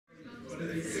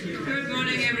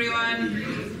everyone.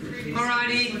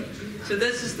 Alrighty, so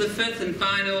this is the fifth and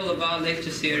final of our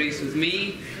lecture series with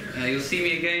me. You'll see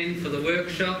me again for the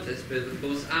workshop as per the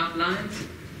course outlines.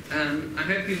 I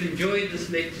hope you've enjoyed this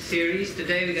lecture series.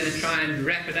 Today we're going to try and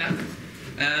wrap it up.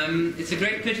 It's a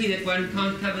great pity that one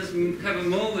can't cover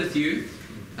more with you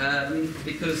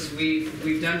because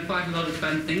we've done quite a lot of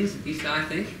fun things, at least I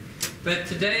think. But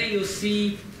today you'll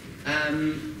see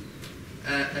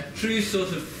a true sort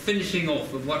of finishing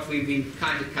off of what we've been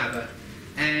trying to cover.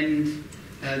 And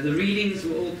the readings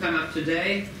will all come up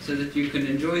today so that you can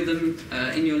enjoy them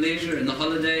in your leisure in the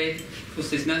holiday. Of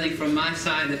course, there's nothing from my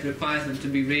side that requires them to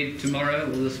be read tomorrow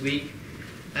or this week.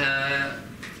 And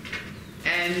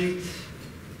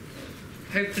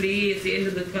hopefully at the end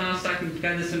of the class I can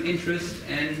gather some interest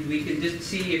and we can just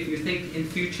see if you think in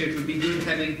future it would be good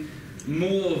having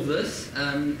more of this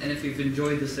and if you've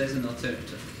enjoyed this as an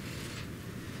alternative.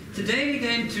 Today we're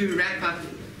going to wrap up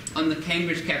on the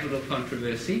Cambridge Capital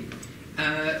controversy.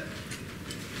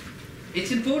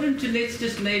 It's important to let's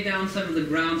just lay down some of the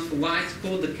grounds for why it's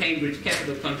called the Cambridge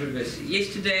Capital controversy.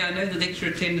 Yesterday I know the lecture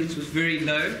attendance was very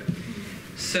low,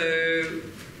 so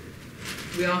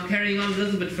we are carrying on a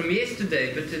little bit from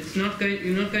yesterday, but it's not going,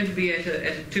 you're not going to be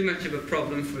at too much of a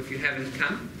problem for if you haven't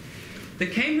come. The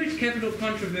Cambridge Capital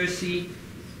controversy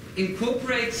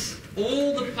incorporates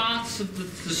all the parts of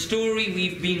the story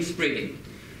we've been spreading.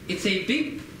 It's a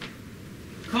big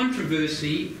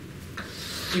controversy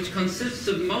which consists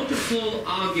of multiple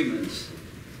arguments.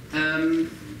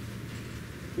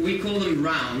 We call them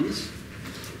rounds.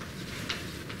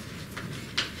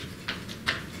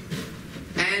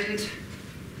 And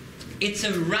it's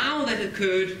a row that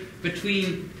occurred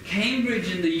between Cambridge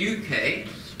in the UK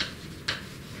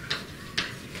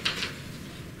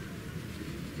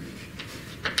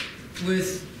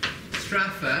with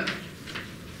Straffer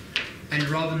and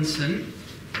Robinson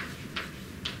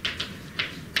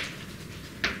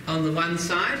on the one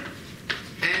side,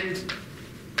 and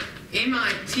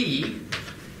MIT,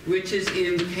 which is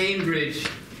in Cambridge,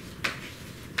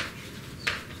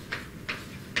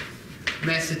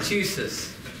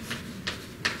 Massachusetts.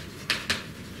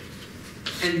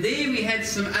 And there we had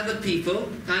some other people,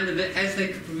 kind of as they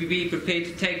could be prepared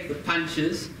to take the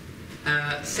punches.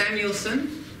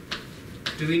 Samuelson.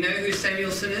 Do we know who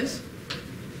Samuelson is?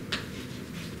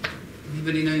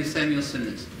 Anybody know who Samuelson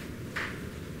is?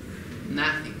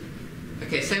 Nothing.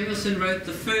 Okay, Samuelson wrote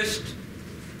the first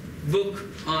book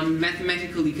on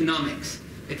mathematical economics.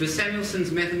 It was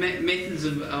Samuelson's methods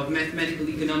of mathematical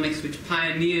economics which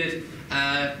pioneered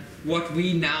what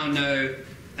we now know,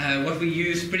 what we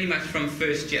use pretty much from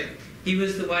first year. He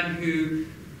was the one who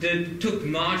took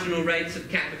marginal rates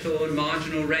of capital and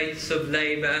marginal rates of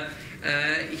labor.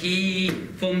 He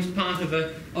forms part of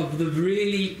the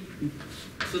really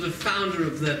sort of founder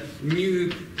of the new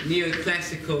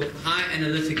neoclassical, high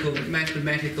analytical,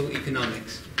 mathematical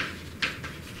economics.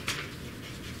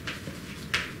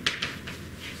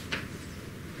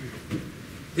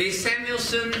 There's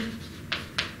Samuelson,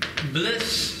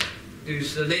 Bliss,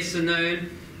 who's the lesser known,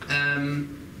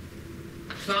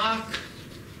 Clark,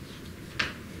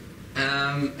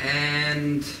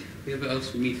 and whoever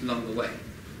else we meet along the way.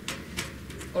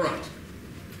 All right.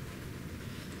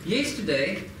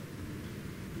 Yesterday,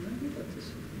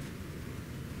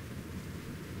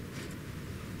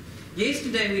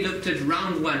 we looked at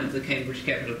round one of the Cambridge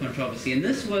Capital controversy, and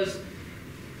this was,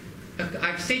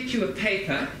 I've sent you a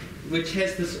paper which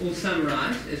has this all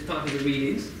summarized as part of the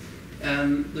readings.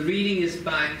 The reading is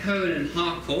by Cohen and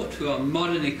Harcourt, who are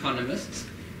modern economists.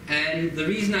 And the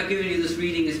reason I've given you this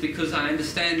reading is because I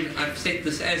understand I've set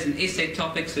this as an essay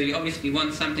topic, so you obviously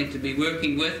want something to be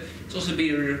working with. It's also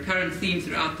been a recurrent theme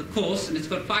throughout the course, and it's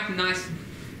got quite a nice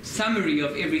summary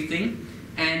of everything.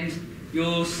 And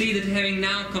you'll see that having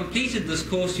now completed this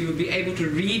course, you will be able to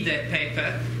read that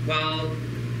paper, while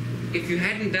if you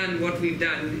hadn't done what we've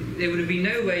done, there would have been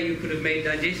no way you could have made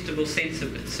digestible sense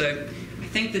of it. So I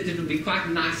think that it'll be quite a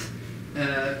nice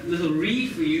little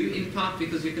read for you, in part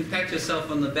because you can pat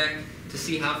yourself on the back to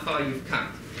see how far you've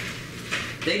come.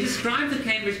 They describe the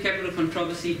Cambridge Capital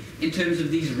controversy in terms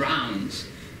of these rounds.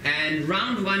 And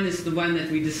round one is the one that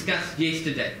we discussed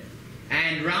yesterday.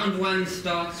 And round one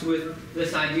starts with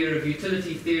this idea of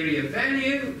utility theory of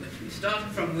value, which we started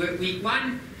from week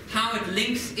one, how it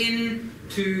links in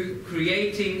to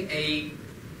creating a...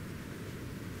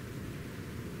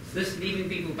 Is this leaving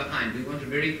people behind? We want a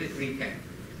very quick recap.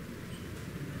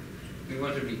 We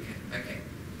want a recap. Okay.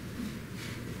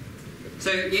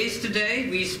 So yesterday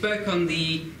we spoke on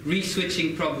the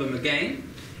re-switching problem again,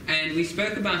 and we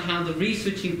spoke about how the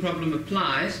re-switching problem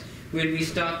applies when we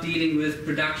start dealing with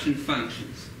production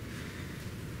functions.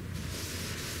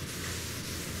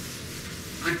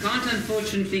 I can't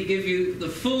unfortunately give you the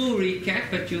full recap,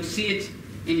 but you'll see it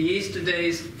in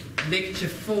yesterday's lecture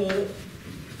 4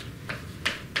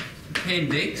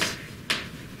 appendix,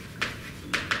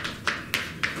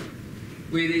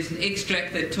 where there's an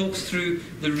extract that talks through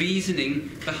the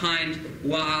reasoning behind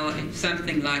why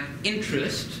something like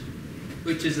interest,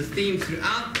 which is a theme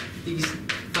throughout these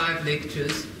 5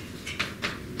 lectures,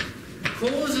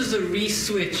 causes a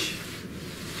re-switch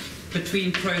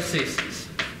between processes.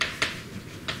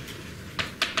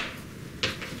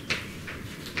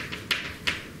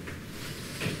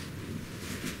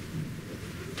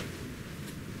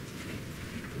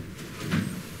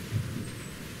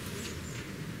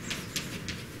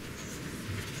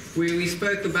 Where we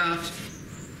spoke about,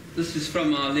 this is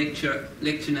from our lecture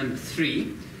number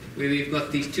 3, where we've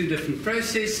got these 2 different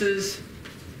processes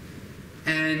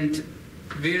and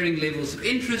varying levels of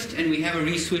interest, and we have a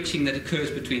re-switching that occurs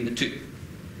between the 2.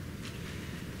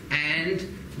 And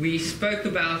we spoke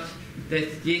about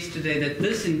that yesterday, that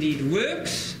this indeed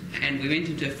works, and we went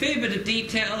into a fair bit of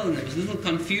detail, and there was a little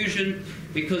confusion,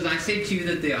 because I said to you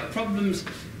that there are problems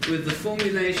with the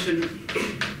formulation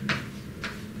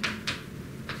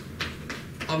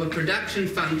of a production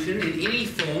function in any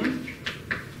form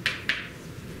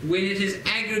when it is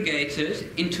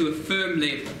aggregated into a firm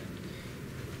level.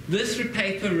 This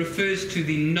paper refers to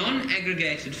the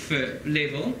non-aggregated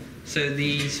level, so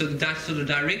the sort of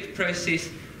direct process,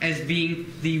 as being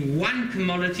the one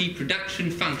commodity production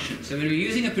function. So when we're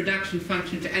using a production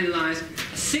function to analyze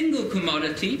a single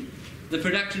commodity, the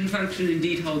production function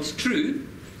indeed holds true,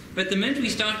 but the minute we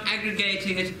start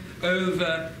aggregating it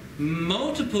over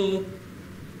multiple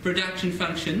production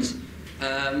functions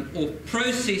or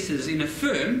processes in a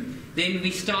firm, then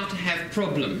we start to have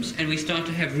problems and we start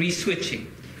to have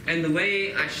re-switching. And the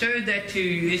way I showed that to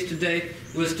you yesterday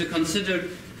was to consider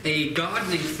a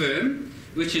gardening firm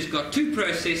which has got 2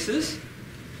 processes.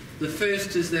 The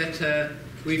first is that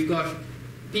we've got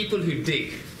people who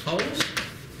dig holes,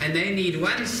 and they need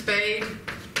 1 spade,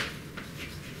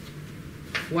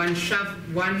 1 shovel,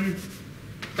 1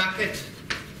 bucket,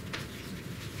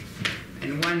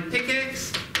 and 1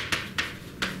 pickaxe.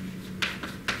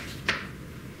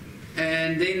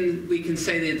 And then we can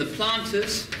say they're the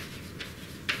planters,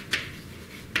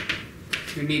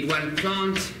 who need 1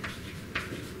 plant,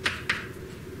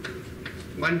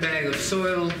 1 bag of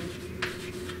soil,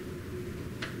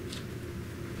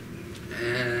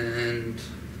 and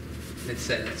let's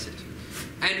say that's it.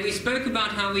 And we spoke about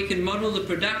how we can model the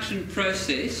production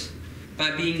process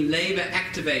by being labor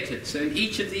activated. So in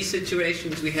each of these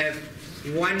situations we have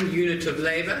 1 unit of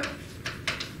labor,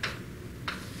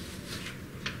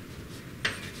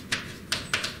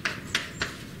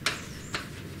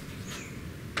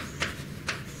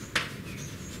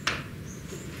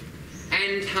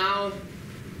 and how,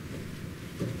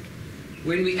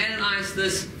 when we analyze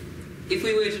this, if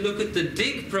we were to look at the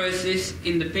dig process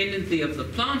independently of the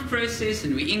plant process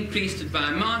and we increased it by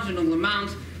a marginal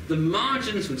amount, the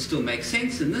margins would still make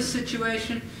sense in this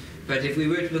situation. But if we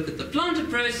were to look at the planter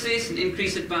process and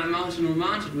increase it by a marginal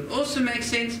amount, it would also make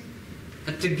sense.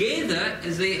 Together,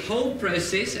 as a whole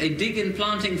process, a dig and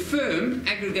planting firm,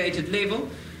 aggregated level,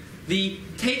 the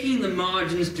taking the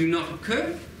margins do not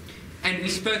occur. And we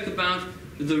spoke about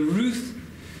the Ruth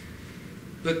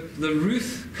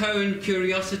cone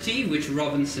curiosity, which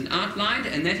Robinson outlined,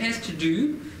 and that has to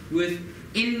do with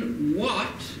in what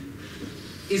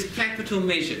is capital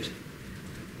measured.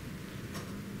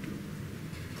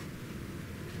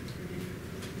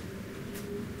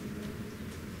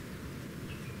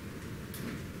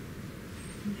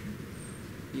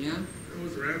 Yeah? That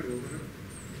was Rand, wasn't it?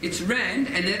 It's Rand,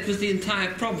 and that was the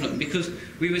entire problem, because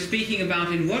we were speaking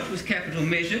about in what was capital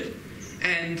measured,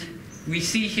 and we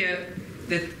see here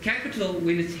that capital,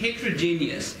 when it's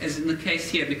heterogeneous, as in the case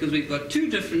here, because we've got 2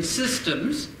 different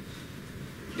systems,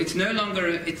 it's no longer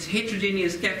it's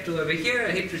heterogeneous capital over here,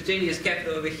 a heterogeneous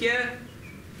capital over here.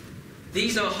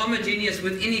 These are homogeneous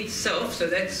within itself, so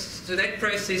that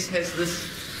process has this.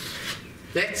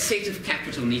 That set of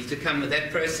capital needs to come with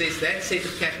that process. That set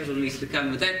of capital needs to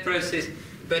come with that process.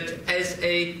 But as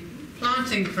a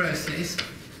planting process,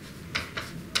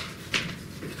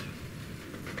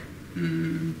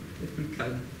 different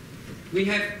color. We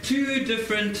have 2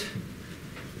 different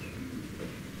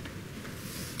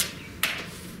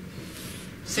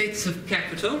sets of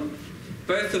capital,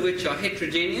 both of which are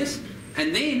heterogeneous,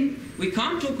 and then we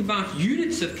can't talk about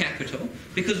units of capital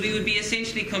because we would be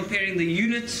essentially comparing the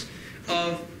units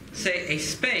of, say, a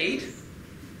spade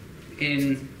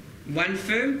in one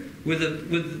firm with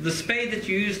the spade that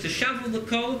you use to shovel the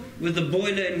coal with the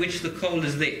boiler in which the coal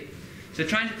is there. So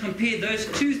trying to compare those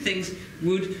two things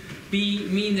would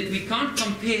mean that we can't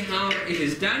compare how it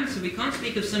is done, so we can't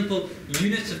speak of simple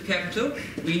units of capital.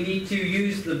 We need to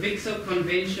use the Vixel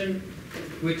convention,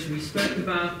 which we spoke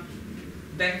about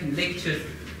back in lecture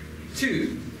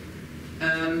 2,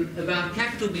 about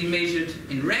capital being measured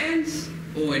in rands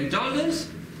or in dollars,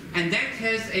 and that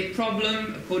has a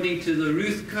problem according to the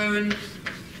Ruth Cohen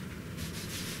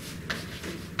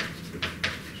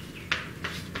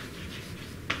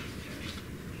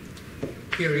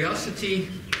curiosity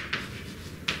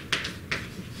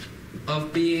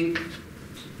of being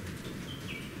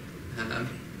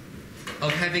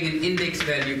of having an index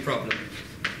value problem.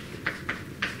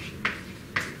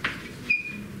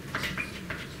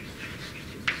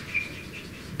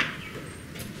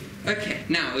 Okay,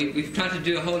 now we've tried to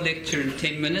do a whole lecture in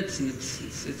 10 minutes, and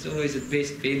it's always at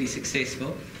best barely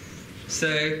successful.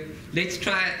 So let's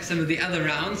try some of the other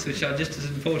rounds, which are just as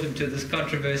important to this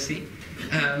controversy.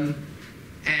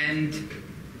 And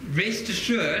rest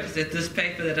assured that this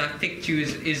paper that I've picked you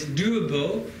is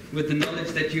doable with the knowledge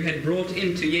that you had brought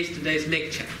into yesterday's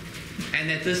lecture. And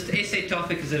that this essay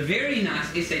topic is a very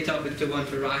nice essay topic to want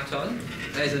to write on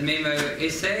as a memo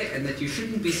essay, and that you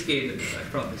shouldn't be scared of it, I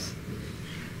promise.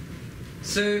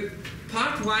 So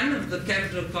part 1 of the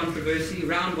capital controversy,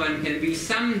 round 1, can be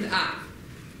summed up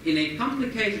in a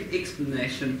complicated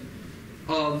explanation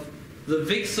of the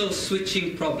Vixel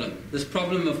switching problem, this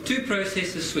problem of two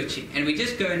processes switching. And we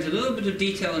just go into a little bit of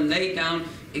detail and lay down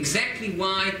exactly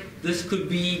why this could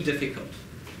be difficult.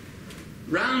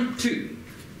 Round 2,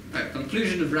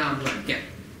 conclusion of round 1, yeah.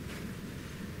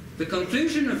 The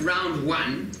conclusion of round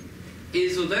 1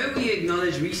 is, although we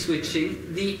acknowledge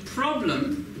reswitching, the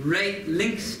problem rate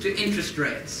links to interest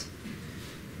rates.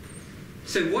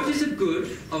 So what is a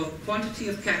good of a quantity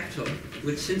of capital,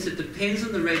 which, since it depends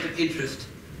on the rate of interest,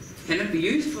 cannot be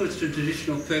used for its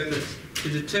traditional purpose to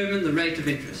determine the rate of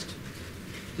interest?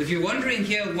 So if you're wondering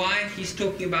here why he's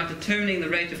talking about determining the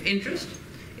rate of interest,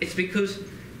 it's because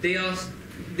there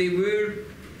were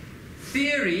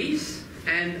theories,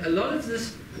 and a lot of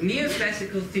this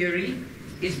neoclassical theory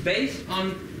is based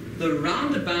on the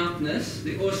roundaboutness,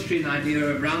 the Austrian idea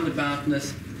of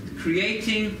roundaboutness,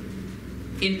 creating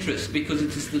interest, because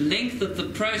it is the length of the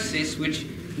process which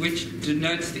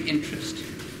denotes the interest.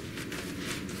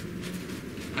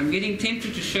 I'm getting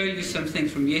tempted to show you something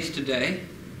from yesterday,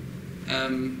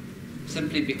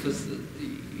 simply because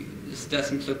this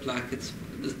doesn't look like it's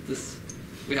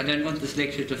I don't want this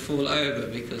lecture to fall over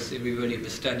because everybody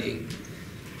was studying.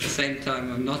 At the same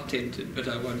time, I'm not tempted, but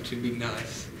I want to be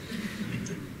nice.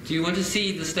 Do you want to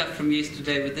see the stuff from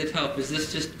yesterday? Would that help? Is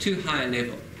this just too high a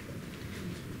level?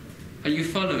 Are you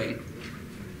following?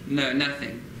 No,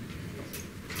 nothing.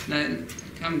 No,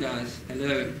 come guys.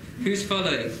 Hello. Who's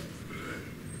following?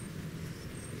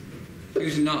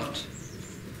 Who's not?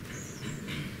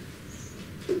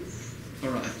 All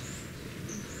right.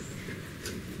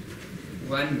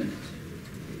 1 minute.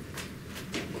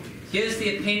 Here's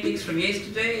the appendix from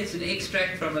yesterday. It's an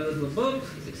extract from a little book.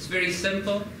 It's very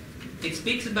simple. It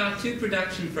speaks about two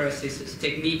production processes,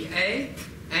 technique A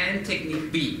and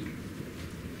technique B.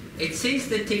 It says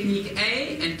that technique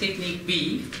A and technique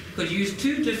B could use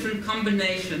two different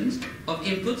combinations of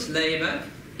inputs, labor,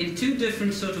 in two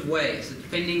different sort of ways,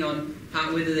 depending on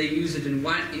whether they use it in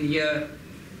year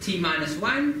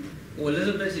T-1, or a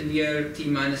little bit in year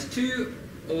T-2,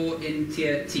 or in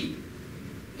tier T.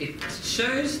 It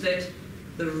shows that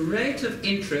the rate of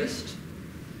interest,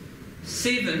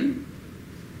 7,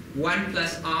 1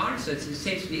 plus R, so it's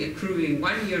essentially accruing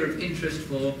 1 year of interest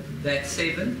for that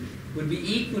 7, would be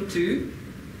equal to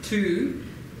 2,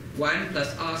 1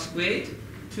 plus R squared,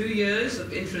 2 years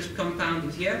of interest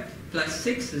compounded here, plus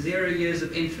 6, 0 years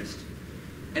of interest.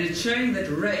 And it's showing that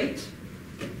rate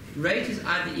is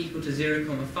either equal to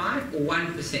 0.5 or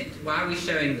 1%. Why are we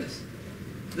showing this?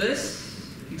 This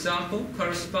example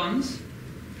corresponds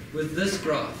with this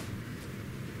graph.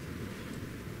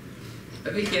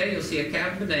 Over here you'll see a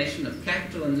combination of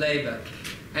capital and labor,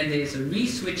 and there's a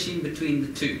reswitching between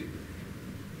the two.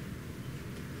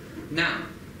 Now,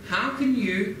 how can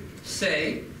you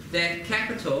say that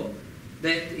capital,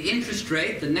 that the interest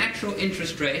rate, the natural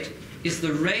interest rate, is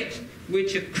the rate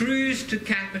which accrues to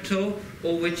capital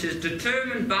or which is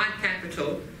determined by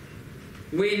capital,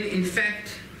 when in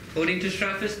fact, according to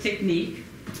Schraff's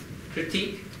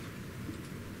critique,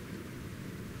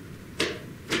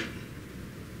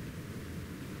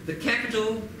 the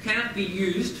capital cannot be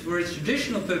used for its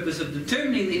traditional purpose of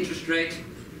determining the interest rate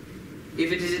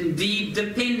if it is indeed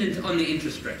dependent on the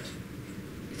interest rate.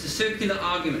 It's a circular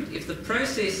argument. If the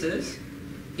processes,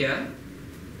 here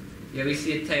we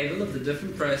see a table of the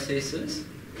different processes,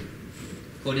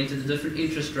 according to the different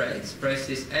interest rates,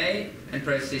 process A and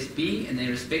process B and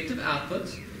their respective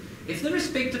outputs. If the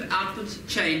respective outputs are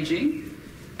changing,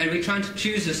 and we're trying to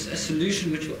choose a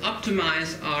solution which will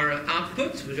optimize our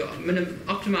outputs, which will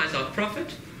optimize our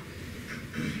profit,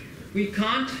 we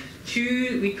can't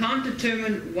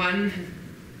determine one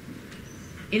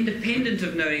independent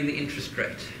of knowing the interest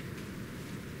rate.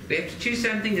 We have to choose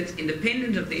something that's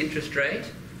independent of the interest rate.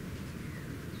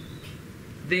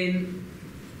 Then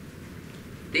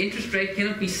the interest rate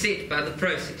cannot be set by the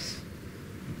process.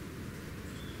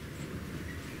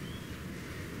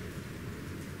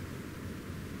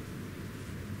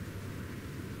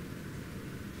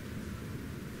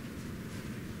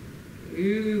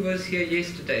 Who was here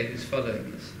yesterday who's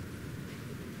following this?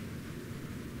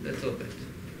 Little bit.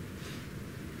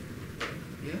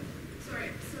 Yeah? Sorry,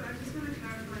 so I just want to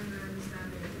clarify my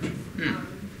understanding of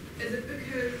this. Is it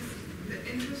because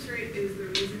the interest rate is the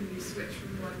reason you switch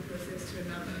from one process to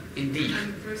another? Indeed.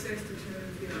 And the process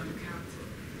determines the amount of capital.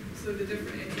 So the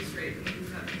different interest rate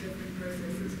means that the different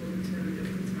processes will determine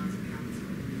different amounts of capital.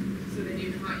 So then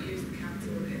you can't use the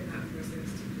capital in that process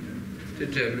to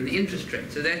determine the interest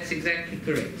rate. So that's exactly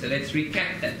correct. So let's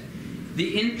recap that.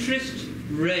 The interest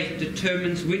rate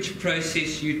determines which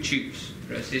process you choose,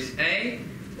 process A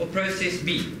or process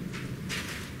B.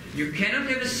 You cannot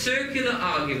have a circular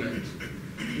argument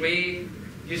where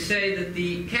you say that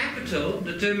the capital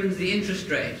determines the interest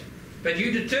rate, but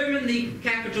you determine the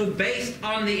capital based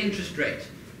on the interest rate.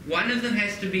 One of them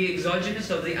has to be exogenous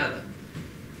of the other.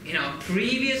 In our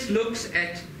previous looks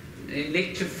at in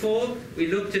lecture 4, we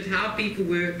looked at how people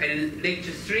were, and in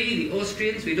lecture 3, the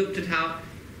Austrians, we looked at how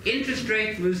interest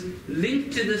rate was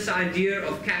linked to this idea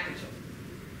of capital.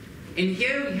 In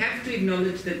here, we have to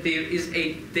acknowledge that there is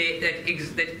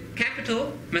that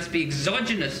capital must be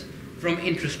exogenous from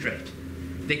interest rate.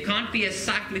 There can't be a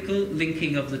cyclical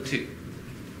linking of the two.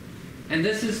 And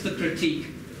this is the critique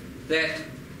that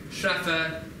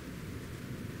Schaffer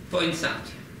points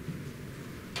out.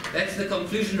 That's the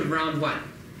conclusion of round 1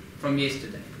 from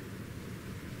yesterday.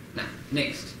 Now,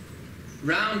 next.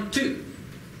 Round 2.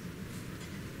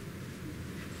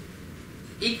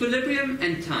 Equilibrium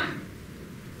and time.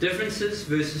 Differences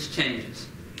versus changes.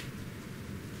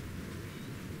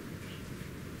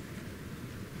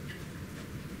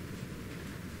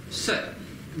 So,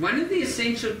 one of the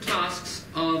essential tasks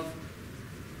of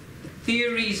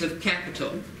theories of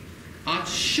capital are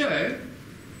to show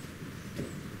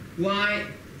why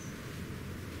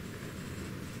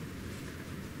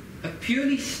a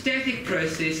purely static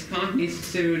process can't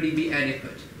necessarily be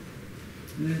adequate.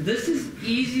 This is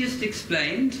easiest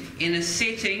explained in a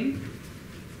setting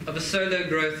of a solo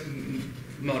growth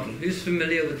model. Who's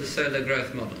familiar with the solo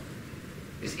growth model?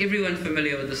 Is everyone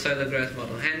familiar with the solo growth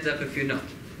model? Hands up if you're not.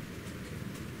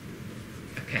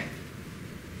 Okay.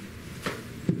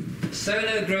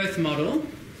 Solo growth model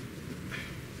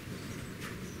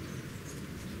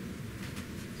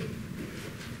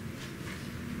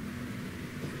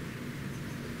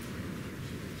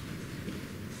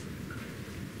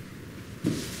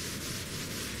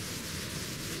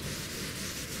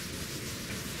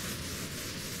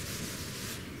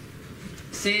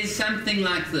says something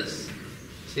like this. It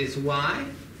says y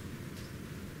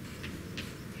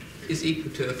is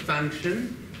equal to a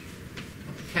function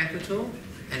of capital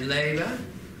and labour,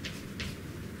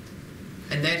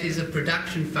 and that is a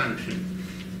production function.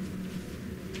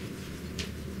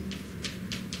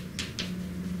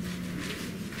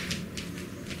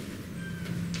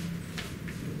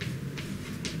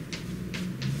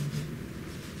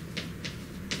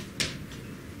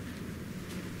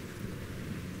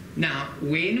 Now,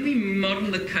 when we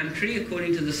model the country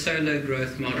according to the solo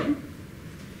growth model,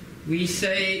 we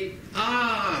say,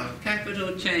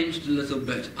 capital changed a little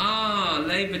bit,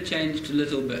 labour changed a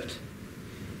little bit.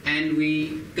 And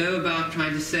we go about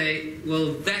trying to say,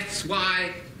 well, that's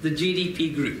why the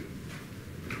GDP grew.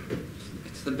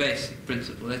 It's the basic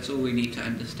principle, that's all we need to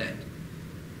understand.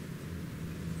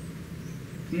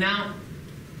 Now,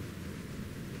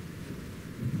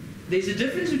 there's a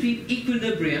difference between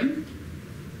equilibrium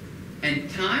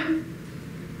and time,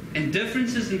 and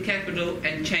differences in capital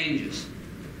and changes.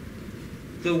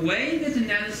 The way that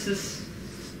analysis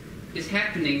is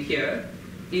happening here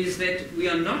is that we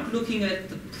are not looking at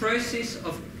the process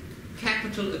of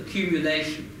capital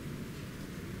accumulation.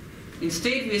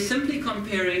 Instead, we are simply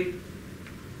comparing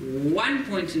one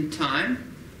point in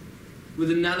time with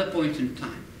another point in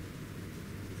time.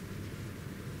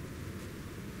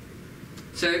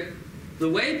 So, the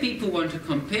way people want to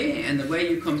compare, and the way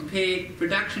you compare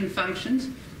production functions,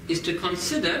 is to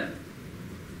consider,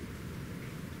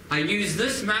 I use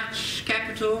this much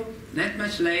capital that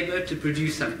much labor to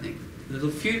produce something. A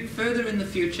little further in the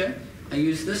future, I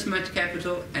use this much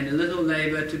capital and a little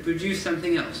labor to produce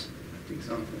something else. For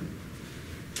example.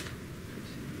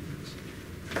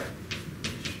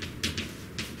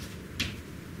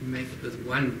 Make it with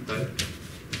one boat.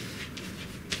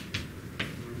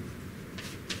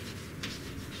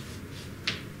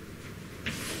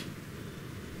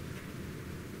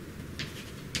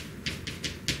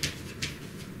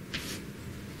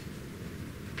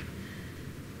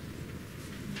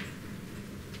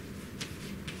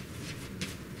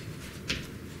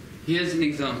 Here's an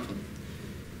example.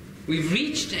 We've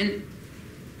reached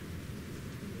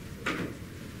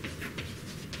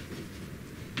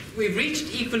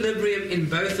equilibrium in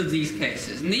both of these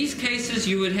cases. In these cases,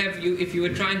 you would have, if you were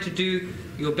trying to do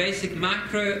your basic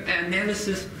micro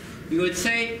analysis, you would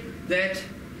say that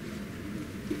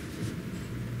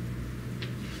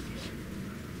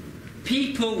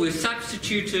people were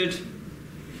substituted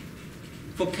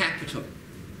for capital.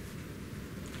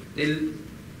 There are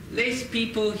less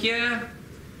people here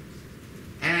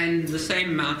and the same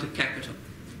amount of capital.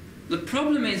 The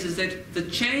problem is that the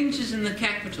changes in the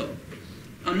capital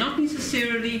are not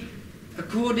necessarily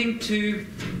according to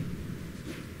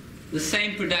the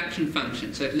same production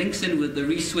function. So it links in with the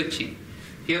re-switching.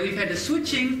 Here we've had a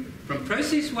switching from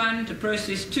process 1 to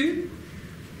process 2,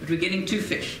 but we're getting 2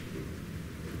 fish.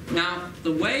 Now,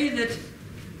 the way that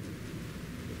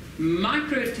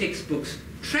micro textbooks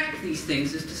track these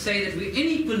things is to say that we're in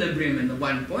equilibrium in the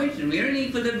one point and we're in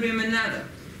equilibrium in another.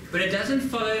 But it doesn't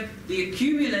follow the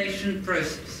accumulation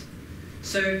process.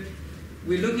 So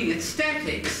we're looking at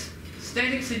static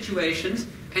situations,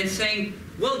 and saying,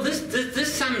 well,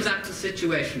 this sums up the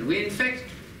situation. Where in fact,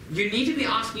 you need to be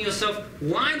asking yourself,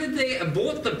 why did they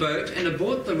abort the boat and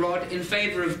abort the rod in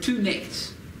favor of 2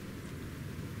 nets?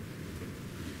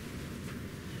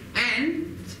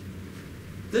 And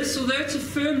this, although it's a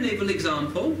firm level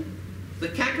example, the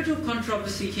capital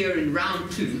controversy here in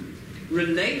round 2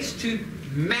 relates to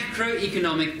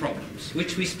macroeconomic problems,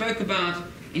 which we spoke about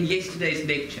in yesterday's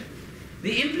lecture.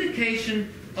 The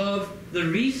implication of the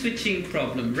re-switching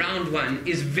problem, round 1,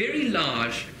 is very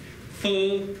large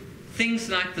for things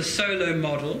like the solo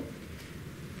model.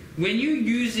 When you're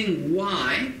using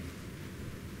Y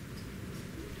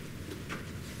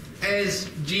as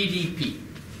GDP,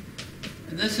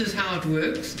 and this is how it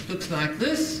works. It looks like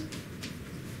this,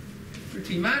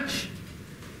 pretty much,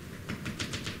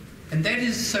 and that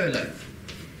is solo,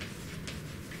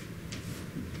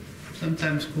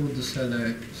 sometimes called the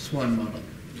solo swan model.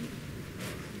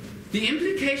 The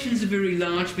implications are very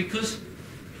large because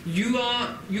you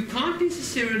can't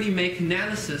necessarily make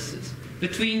analyses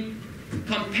between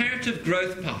comparative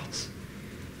growth paths.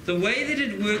 The way that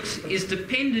it works is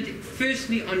dependent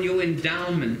firstly on your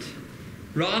endowment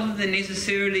rather than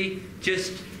necessarily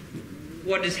just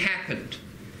what has happened.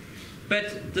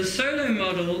 But the solo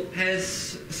model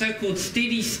has so-called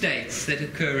steady states that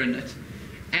occur in it,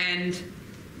 and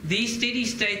these steady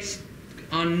states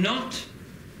are not,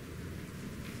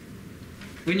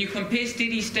 when you compare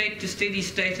steady state to steady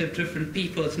state of different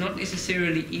people, it's not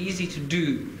necessarily easy to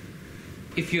do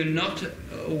if you're not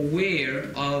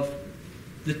aware of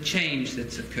the change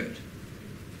that's occurred.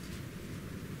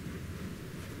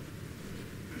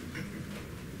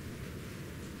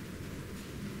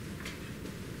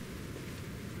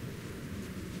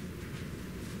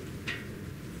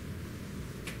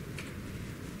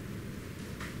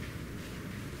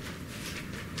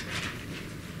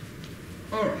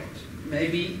 Alright,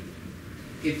 maybe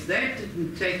if that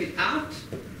didn't take it out,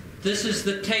 this is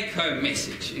the take-home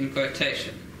message in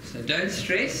quotation. So don't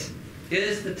stress,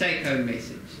 here's the take-home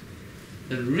message.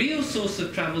 The real source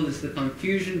of trouble is the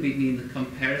confusion between the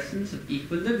comparisons of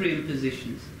equilibrium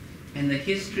positions and the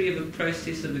history of a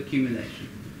process of accumulation.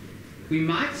 We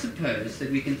might suppose that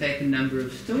we can take a number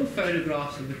of still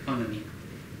photographs of economy,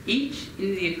 each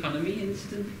in the economy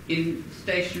in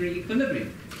stationary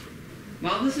equilibrium.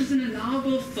 While this is an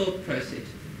allowable thought process,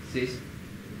 it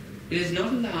is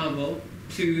not allowable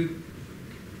to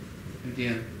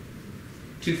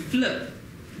flip,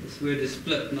 this word is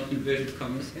flip, not inverted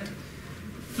commas here,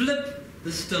 flip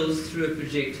the stills through a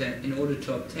projector in order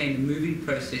to obtain a moving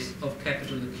process of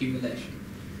capital accumulation.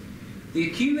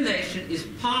 The accumulation is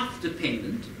path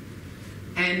dependent,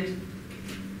 and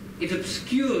it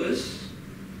obscures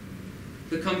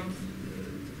the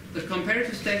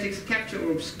comparative statics capture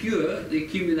or obscure the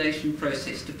accumulation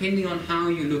process depending on how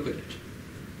you look at it.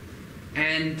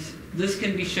 And this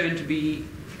can be shown to be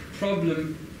a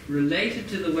problem related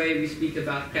to the way we speak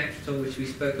about capital, which we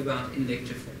spoke about in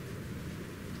lecture 4.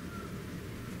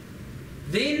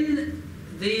 Then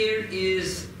there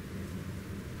is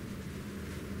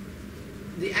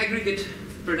the aggregate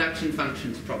production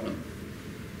functions problem.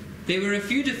 There were a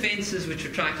few defences which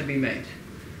were tried to be made.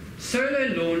 Solo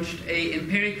launched an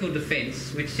empirical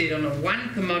defence which said on a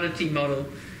one commodity model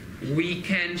we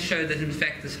can show that in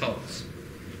fact this holds.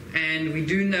 And we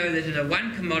do know that in a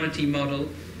one commodity model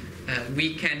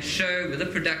we can show with a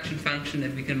production function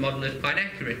that we can model it quite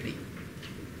accurately.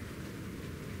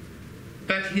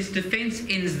 But his defense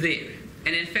ends there.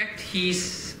 And in fact,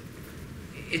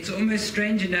 it's almost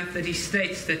strange enough that he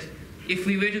states that if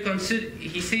we were to consider,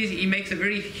 he makes a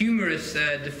very humorous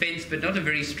defense, but not a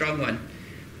very strong one.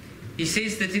 He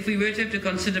says that if we were to have to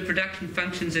consider production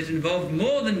functions that involve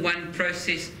more than one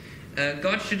process,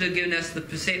 God should have given us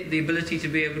the ability to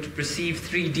be able to perceive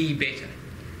 3D better.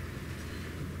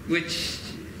 Which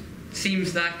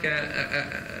seems like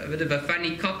a bit of a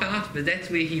funny cop-out, but that's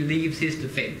where he leaves his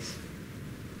defense.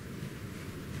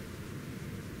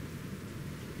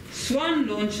 Swan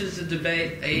launches a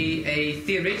debate, a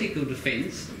theoretical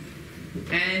defense,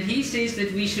 and he says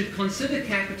that we should consider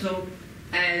capital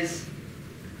as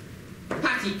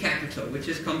putty capital, which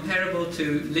is comparable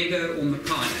to Lego or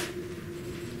Meccano.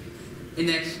 In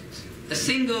that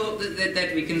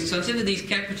that we can consider these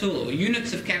capital or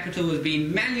units of capital as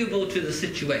being malleable to the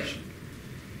situation.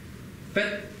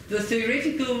 But the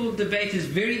theoretical debate is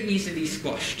very easily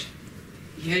squashed.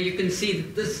 Here you can see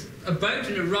that a boat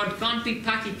and a rod can't be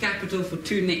putty capital for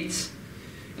two nets.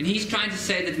 And he's trying to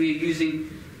say that we're using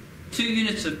 2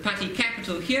 units of putty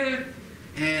capital here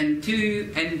and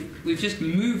we've just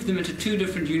moved them into 2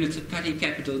 different units of putty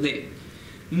capital there.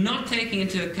 Not taking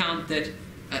into account that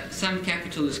some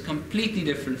capital is completely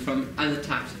different from other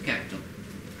types of capital.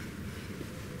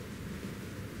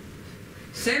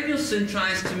 Samuelson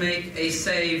tries to make a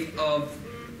save of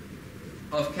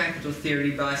capital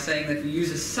theory by saying that we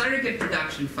use a surrogate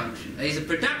production function. There's a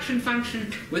production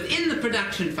function within the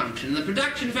production function. The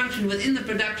production function within the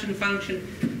production function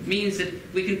means that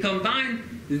we can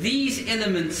combine these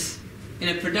elements in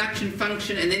a production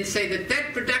function and then say that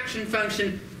that production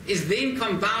function is then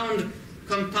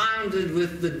compounded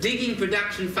with the digging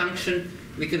production function.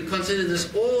 We can consider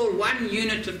this all 1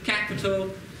 unit of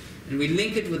capital, and we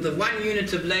link it with the 1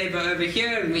 unit of labor over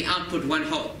here, and we output 1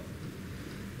 whole.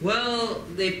 Well,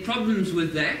 there are problems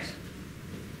with that.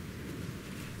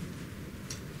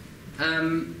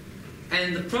 And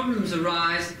the problems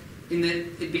arise in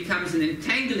that it becomes an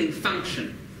entangling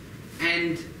function,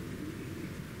 and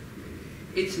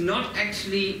it's not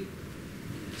actually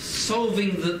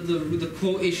solving the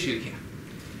core issue here.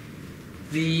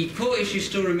 The core issue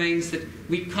still remains that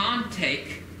we can't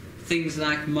take things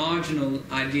like marginal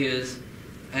ideas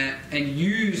and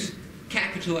use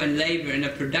capital and labor in a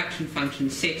production function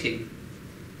setting,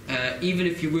 even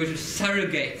if you were to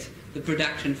surrogate the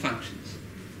production functions.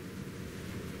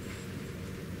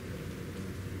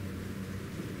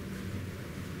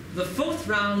 The 4th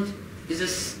round is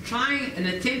an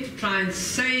attempt to try and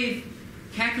save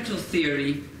capital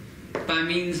theory by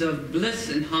means of Bliss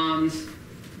and Hahn's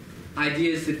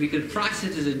ideas that we could price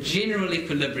it as a general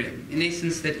equilibrium. In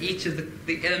essence, that each of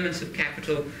the elements of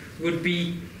capital would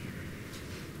be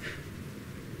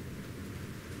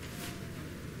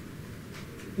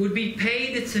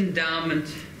paid its endowment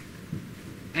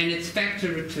and its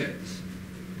factor returns.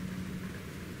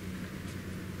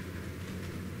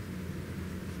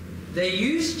 They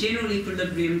use general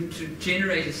equilibrium to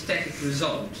generate a static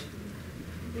result,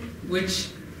 which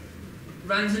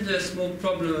runs into a small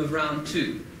problem of round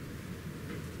 2.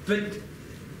 But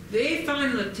their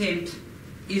final attempt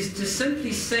is to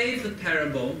simply save the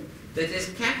parable that as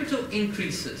capital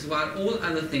increases while all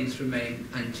other things remain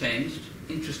unchanged,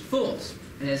 interest falls.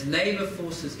 And as labour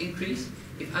forces increase,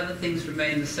 if other things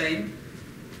remain the same,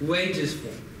 wages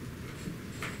fall.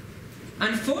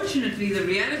 Unfortunately, the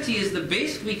reality is the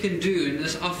best we can do in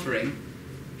this offering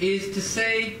is to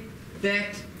say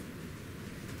that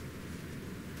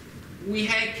we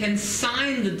can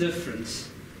sign the difference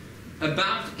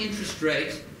about interest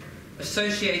rate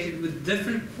associated with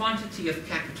different quantity of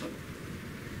capital.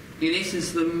 In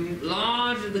essence, the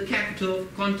larger the capital,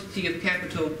 quantity of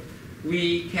capital,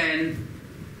 we can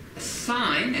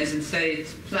assign, as in say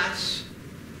it's plus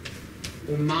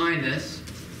or minus,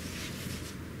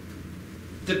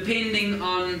 depending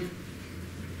on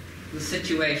the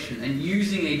situation, and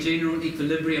using a general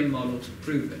equilibrium model to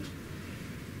prove it.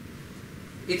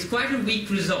 It's quite a weak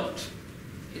result.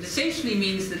 It essentially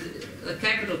means that the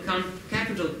Cambridge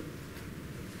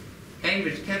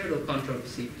capital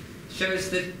controversy shows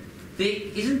that there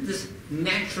isn't this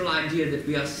natural idea that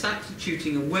we are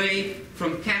substituting away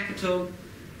from capital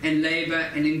and labour,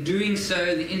 and in doing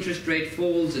so the interest rate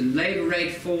falls and labour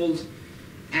rate falls,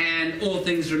 and all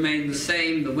things remain the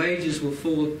same, the wages will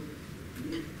fall.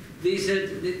 There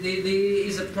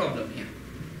is a problem here.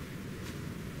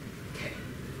 Okay.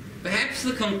 Perhaps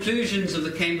the conclusions of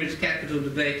the Cambridge Capital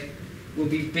debate will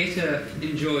be better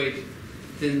enjoyed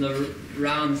than the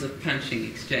rounds of punching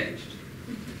exchanged.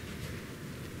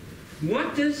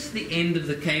 What does the end of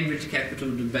the Cambridge Capital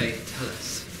debate tell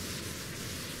us?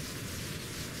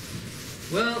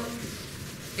 Well,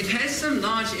 it has some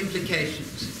large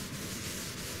implications.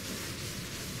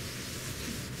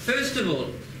 First of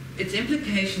all, its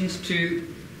implications to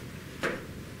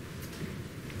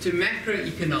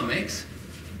macroeconomics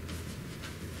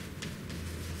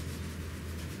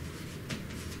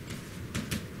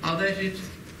are that it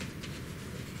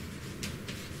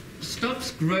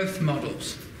stops growth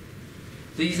models.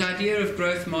 These idea of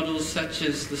growth models such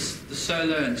as the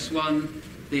Solo and Swan,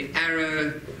 the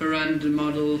Arrow-Harunda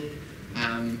model,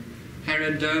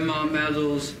 Harrow-Domar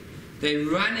models, they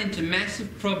run into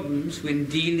massive problems when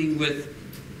dealing with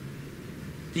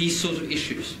these sort of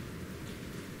issues.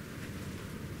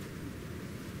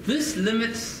 This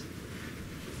limits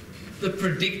the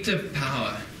predictive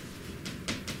power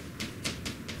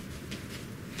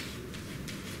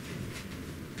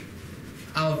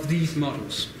of these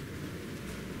models.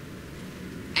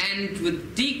 And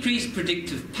with decreased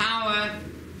predictive power,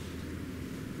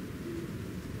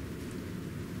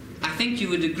 I think you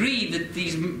would agree that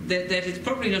that it's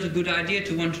probably not a good idea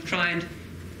to want to try and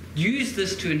use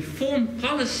this to inform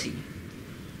policy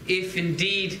if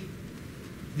indeed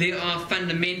there are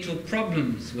fundamental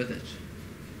problems with it.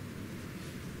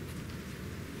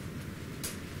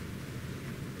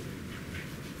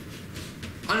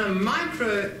 On a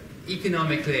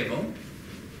microeconomic level,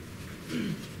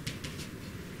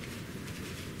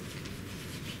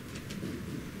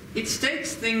 it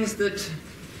states things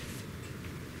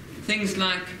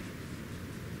like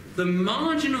the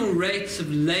marginal rates of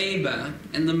labor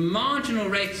and the marginal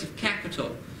rates of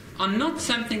capital are not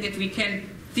something that we can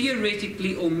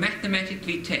theoretically or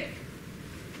mathematically take.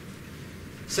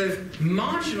 So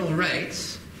marginal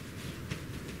rates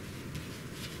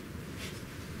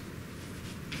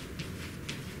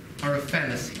are a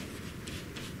fallacy.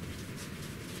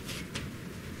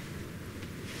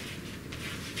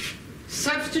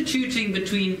 Substituting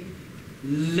between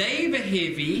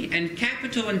labor-heavy and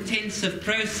capital-intensive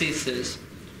processes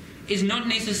is not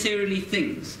necessarily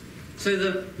things. So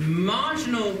the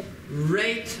marginal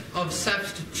rate of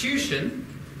substitution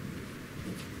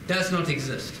does not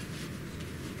exist.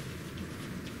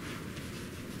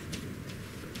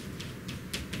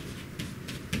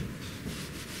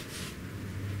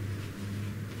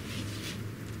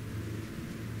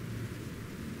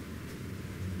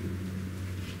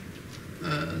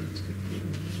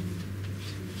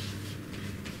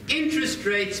 Interest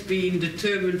rates being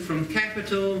determined from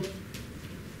capital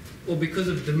or because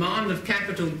of demand of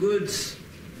capital goods,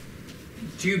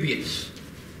 dubious.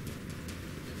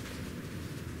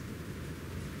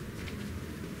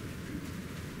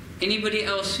 Anybody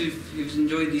else who's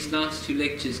enjoyed these last two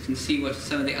lectures can see what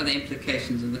some of the other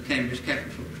implications of the Cambridge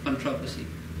Capital controversy.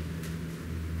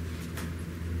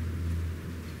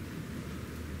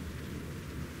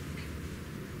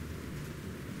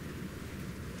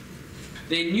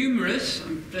 They're numerous.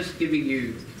 I'm just giving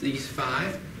you these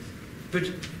 5.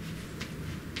 But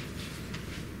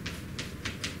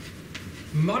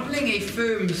modeling a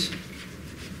firm's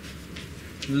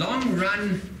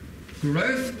long-run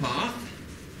growth path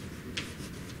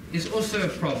is also a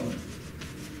problem.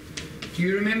 Do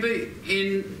you remember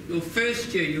in your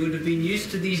first year you would have been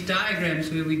used to these diagrams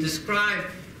where we describe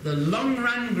the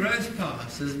long-run growth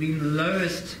path as being the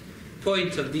lowest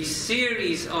point of these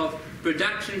series of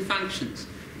production functions,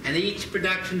 and each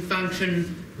production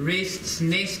function rests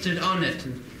nested on it,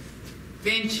 and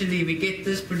eventually we get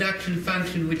this production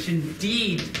function which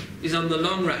indeed is on the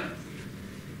long run.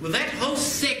 Well, that whole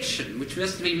section, which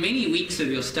must have been many weeks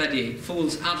of your studying,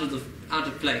 falls out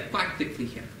of play quite quickly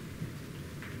here.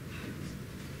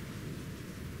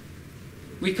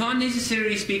 We can't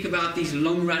necessarily speak about these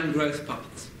long run growth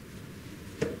paths.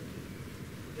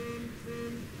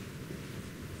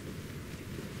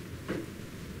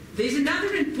 There's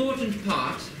another important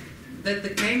part that the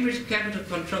Cambridge Capital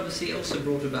controversy also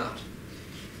brought about.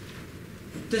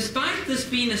 Despite this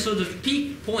being a sort of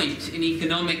peak point in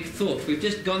economic thought, we've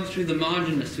just gone through the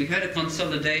marginalists, we've had a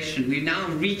consolidation, we've now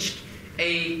reached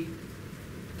a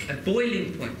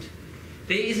boiling point.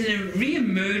 There is a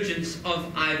re-emergence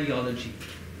of ideology.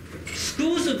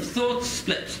 Schools of thought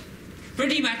split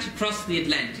pretty much across the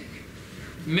Atlantic.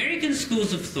 American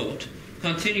schools of thought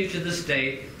continue to this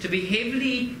day to be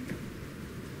heavily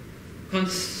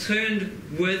concerned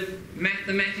with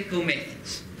mathematical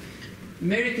methods.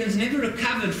 Americans never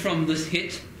recovered from this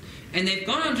hit, and they've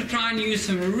gone on to try and use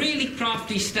some really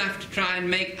crafty stuff to try and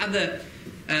make other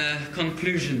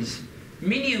conclusions,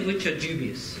 many of which are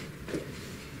dubious.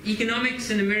 Economics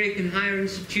in American higher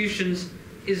institutions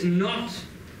is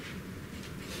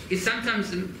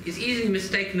sometimes easily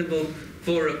mistakenable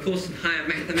for a course in higher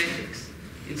mathematics,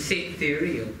 in set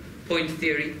theory or point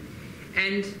theory,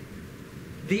 and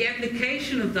the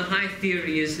application of the high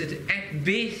theory is at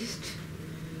best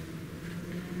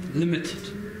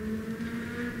limited.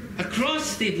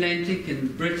 Across the Atlantic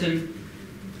in Britain,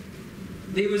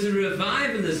 there was a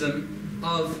revivalism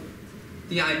of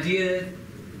the idea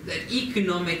that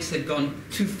economics had gone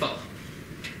too far.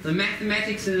 The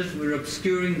mathematics in it were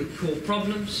obscuring the core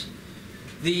problems.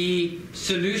 The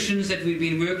solutions that we've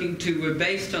been working to were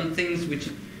based on things which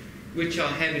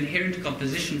have inherent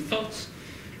composition faults,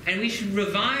 and we should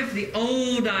revive the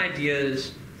old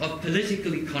ideas of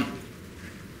political economy.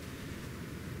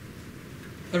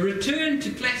 A return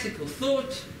to classical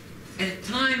thought at a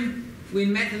time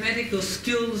when mathematical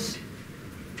skills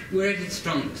were at its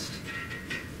strongest.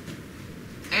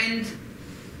 And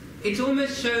it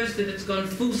almost shows that it's gone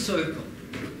full circle.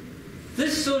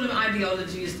 This sort of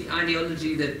ideology is the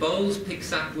ideology that Bowles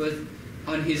picks up with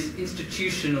on his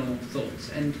institutional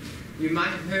thoughts. And you might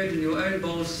have heard in your own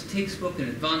Bowles textbook in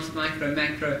Advanced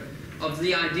Micro-Macro of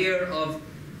the idea of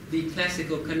the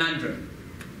classical conundrum.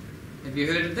 Have you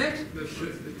heard of that?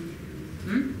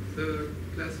 The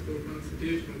classical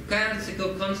constitutional.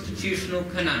 Classical constitutional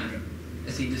conundrum,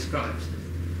 as he describes it.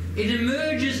 It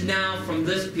emerges now from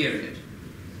this period.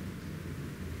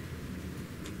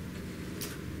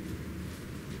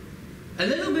 A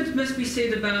little bit must be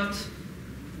said about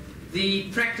the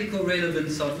practical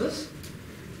relevance of this.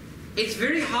 It's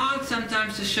very hard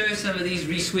sometimes to show some of these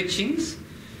re-switchings.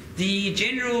 The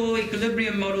general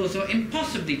equilibrium models are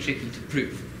impossibly tricky to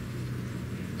prove.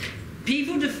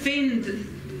 People defend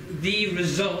the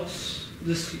results,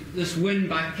 this win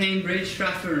by Cambridge,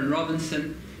 Schaffer and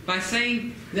Robinson, by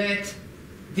saying that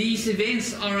these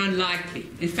events are unlikely.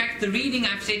 In fact, the reading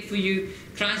I've set for you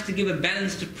tries to give a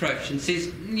balanced approach and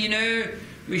says, you know,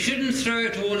 we shouldn't throw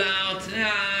it all out,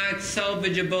 it's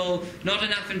salvageable, not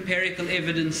enough empirical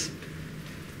evidence.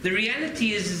 The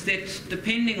reality is that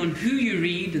depending on who you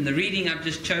read, and the reading I've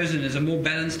just chosen is a more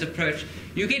balanced approach,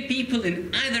 you get people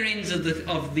in either ends of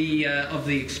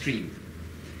the extreme.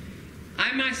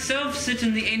 I myself sit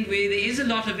in the end where there is a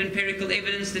lot of empirical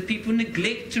evidence that people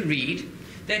neglect to read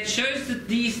that shows that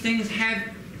these things have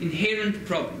inherent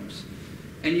problems.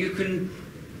 And you can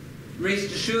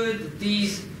rest assured that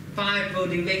these 5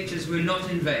 building lectures were not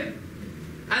in vain.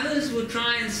 Others will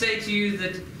try and say to you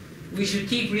that we should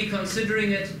keep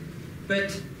reconsidering it,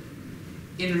 but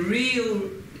in real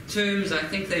terms, I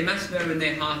think they must know in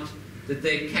their heart that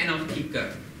they cannot keep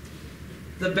going.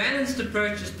 The balanced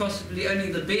approach is possibly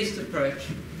only the best approach,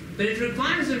 but it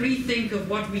requires a rethink of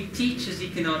what we teach as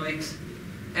economics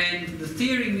and the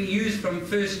theory we use from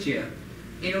first year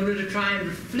in order to try and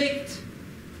reflect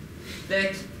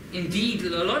that indeed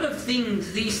a lot of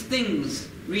things, these things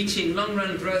reaching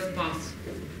long-run growth paths,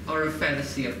 are a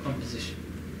fallacy of composition.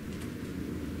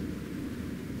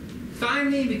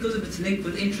 Finally, because of its link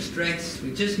with interest rates,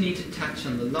 we just need to touch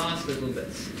on the last little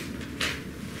bits.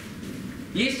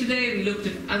 Yesterday we looked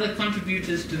at other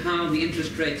contributors to how the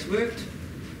interest rates worked,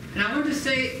 and I want to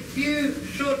say a few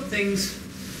short things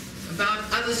about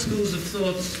other schools of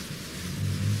thoughts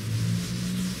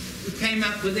who came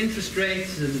up with interest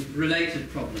rates and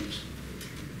related problems.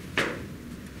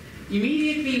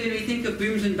 Immediately when we think of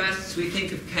booms and busts, we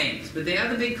think of Keynes, but there are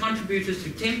other big contributors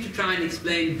who tend to try and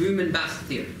explain boom and bust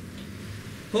theory.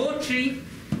 Hawtrey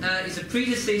is a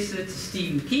predecessor to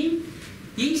Stephen King.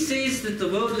 He says that the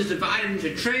world is divided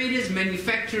into traders,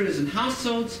 manufacturers and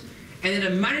households, and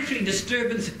that a monetary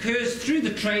disturbance occurs through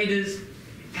the traders,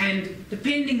 and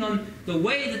depending on the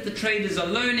way that the traders are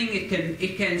loaning,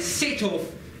 it can set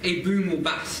off a boom or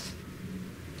bust.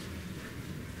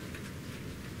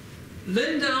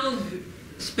 Lindahl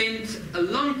spent a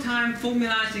long time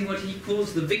formalizing what he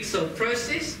calls the Wicksell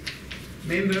process.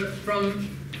 Remember from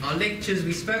our lectures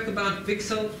we spoke about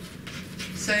Wicksell,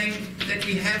 saying that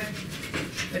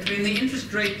that when the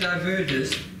interest rate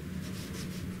diverges,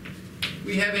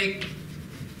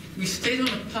 we stay on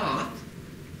a path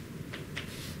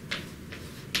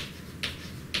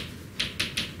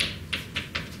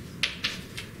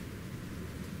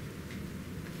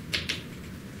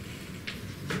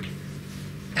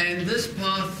and this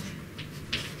path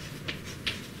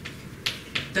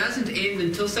doesn't end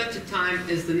until such a time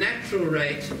as the natural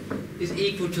rate is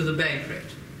equal to the bank rate.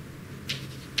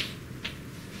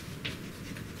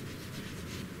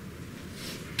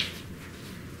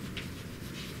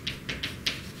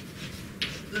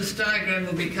 this diagram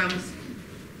will become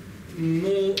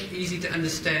more easy to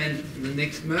understand in the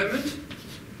next moment.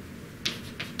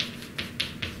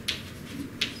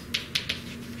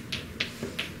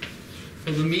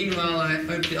 For the meanwhile, I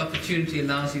hope the opportunity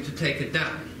allows you to take it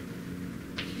down.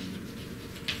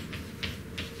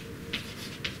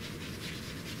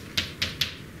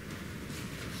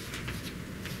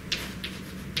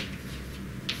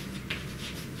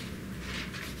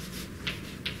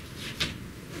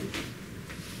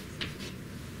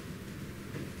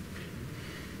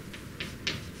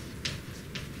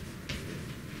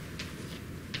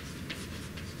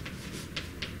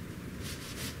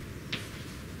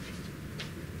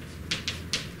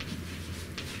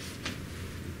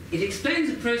 It explains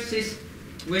a process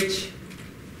which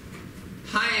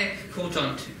Hayek caught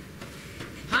on to.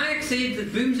 Hayek said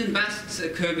that booms and busts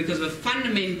occur because of a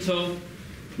fundamental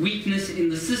weakness in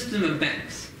the system of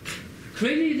banks.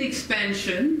 Credit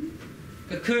expansion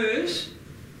occurs,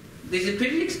 there's a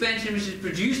credit expansion which is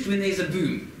produced when there's a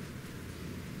boom.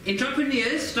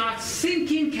 Entrepreneurs start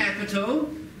sinking capital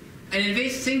and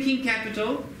invest sinking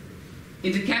capital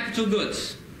into capital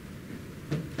goods.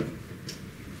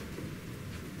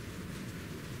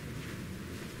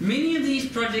 Many of these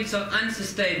projects are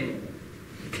unsustainable.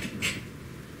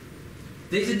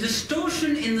 There's a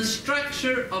distortion in the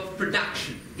structure of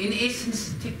production. In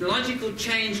essence, technological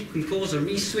change can cause a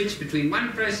re-switch between one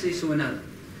process or another.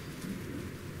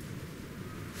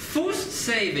 Forced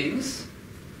savings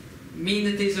mean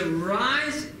that there's a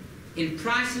rise in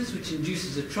prices which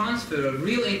induces a transfer of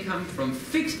real income from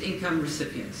fixed income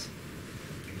recipients.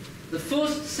 The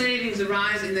forced savings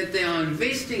arise in that they are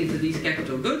investing into these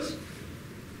capital goods.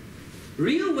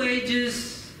 Real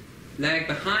wages lag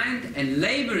behind and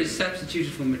labour is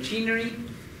substituted for machinery,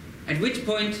 at which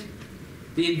point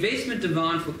the investment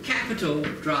demand for capital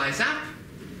dries up,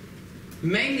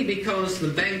 mainly because the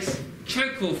banks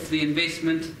choke off the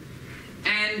investment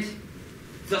and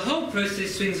the whole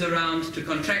process swings around to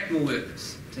contract more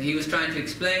workers. So he was trying to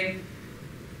explain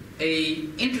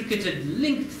an intricate and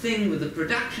linked thing with the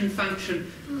production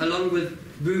function along with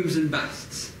booms and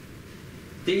busts.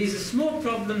 There is a small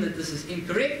problem that this is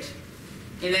incorrect,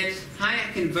 in that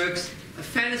Hayek invokes a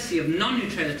fallacy of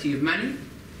non-neutrality of money,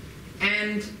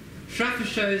 and Schaffer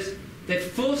shows that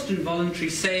forced and voluntary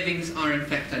savings are in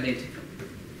fact identical.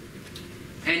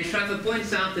 And Schaffer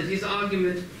points out that his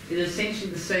argument is essentially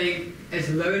the same as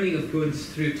loaning of goods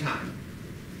through time.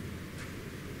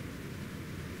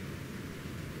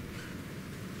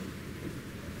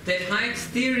 That Hayek's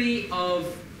theory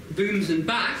of booms and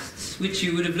busts, which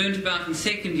you would have learnt about in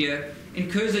second year,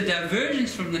 incurs a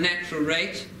divergence from the natural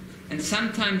rate and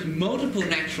sometimes multiple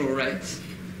natural rates.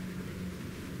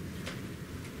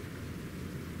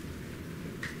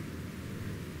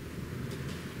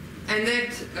 And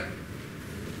that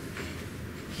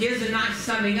here's a nice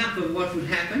summing up of what would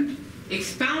happen,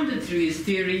 expounded through his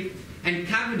theory and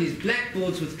covered his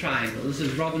blackboards with triangles. This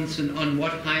is Robinson on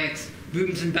what Hayek's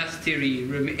booms and bust theory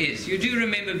is. You do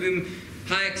remember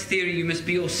Hayek's theory, you must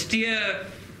be austere.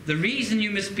 The reason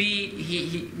you must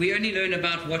be, we only learn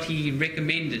about what he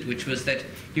recommended, which was that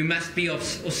you must be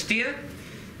austere,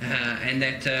 and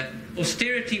that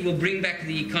austerity will bring back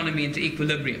the economy into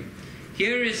equilibrium.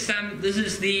 Here is this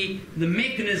is the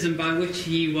mechanism by which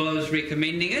he was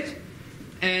recommending it,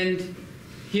 and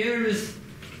here is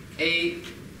a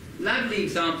lovely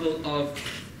example of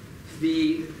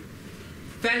the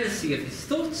fallacy of his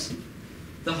thoughts.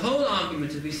 The whole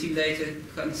argument, as we see later,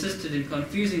 consisted in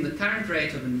confusing the current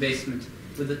rate of investment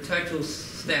with the total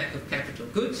stack of capital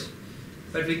goods,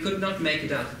 but we could not make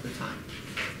it out at the time.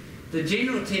 The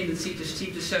general tendency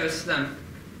to show a slump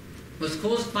was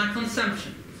caused by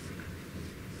consumption.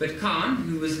 But Kahn,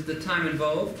 who was at the time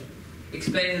involved,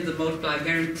 explaining that the multiplier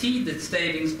guaranteed that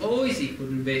savings always equaled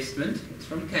investment, it's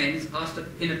from Keynes, asked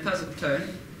in a puzzled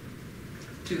tone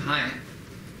to Hayek,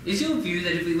 is your view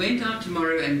that if we went out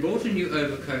tomorrow and bought a new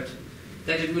overcoat,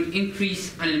 that it would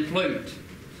increase unemployment?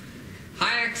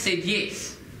 Hayek said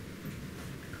yes.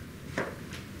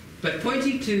 But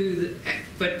pointing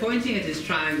at his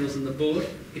triangles on the board,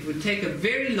 it would take a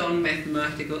very long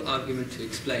mathematical argument to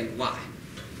explain why.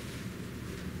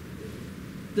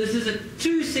 This is a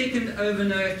 2-second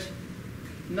overnote,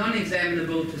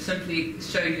 non-examinable, to simply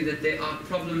show you that there are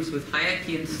problems with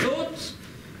Hayekian thought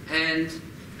and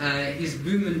his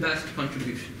boom and bust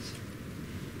contributions.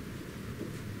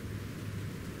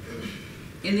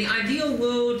 In the ideal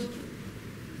world,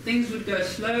 things would go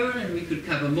slower and we could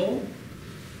cover more.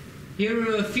 Here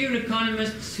are a few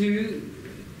economists who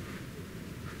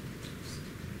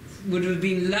would have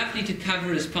been lovely to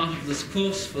cover as part of this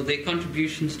course for their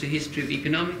contributions to history of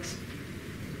economics.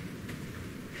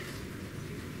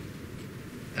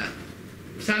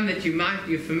 some that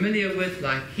you're familiar with,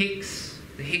 like Higgs,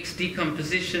 the Higgs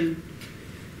decomposition.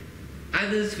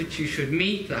 Others which you should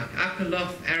meet, like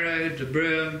Akerlof, Arrow, De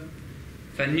Breuer,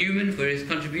 Van Neumann for his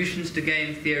contributions to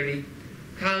game theory,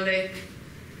 Kaldek,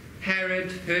 Harrod,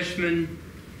 Hirschman,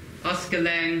 Oscar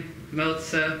Lang,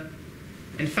 Meltzer,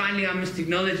 and finally I must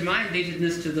acknowledge my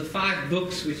indebtedness to the 5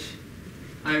 books which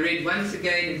I read once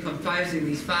again in comprising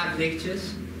these 5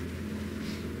 lectures.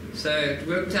 So it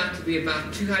worked out to be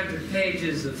about 200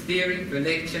 pages of theory per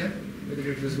lecture. Whether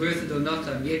it was worth it or not,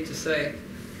 I'm yet to say.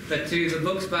 But to the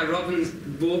books by Robbins,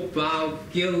 Bork, Blaug,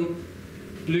 Gill,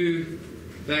 Blue,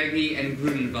 Berge, and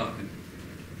Grunenbachen.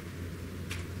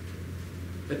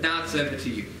 But now it's over to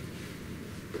you.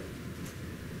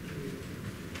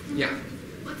 Yeah.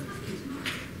 What's happening tomorrow?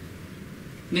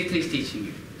 Nickley's teaching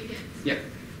you. Again? Yeah.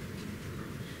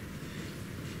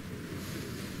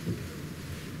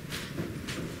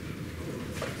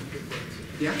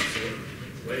 Yeah?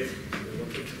 What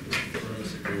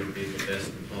diplomacy would be the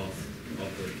best path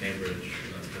after Cambridge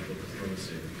capital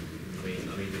diplomacy? Do we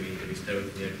stay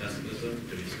with neoclassicism?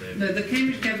 Do we stay? No, the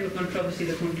Cambridge Capital Controversy,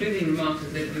 the concluding remarks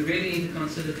is that we really need to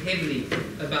consider heavily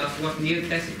about what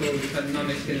neoclassical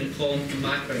economics can inform from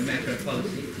micro and macro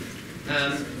policy.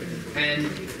 And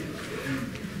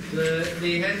there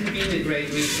hasn't been a great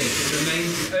research. It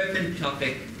remains an open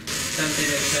topic, something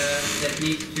that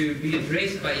needs to be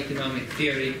addressed by economic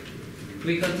theory.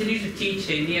 We continue to teach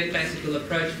a neoclassical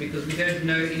approach because we don't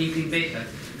know anything better.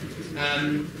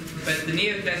 But the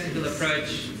neoclassical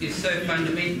approach is so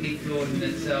fundamentally flawed in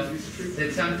itself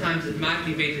that sometimes it might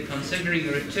be better considering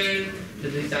a return to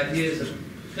these ideas of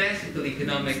classical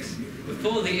economics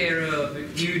before the era of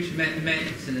huge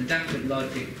mathematics and inductive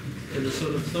logic to the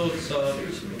sort of thoughts of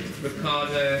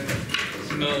Ricardo,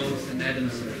 Mills, and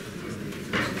Adamson.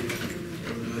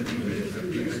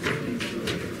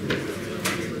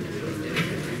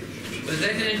 Was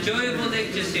that an enjoyable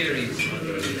lecture series?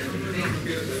 Thank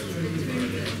you.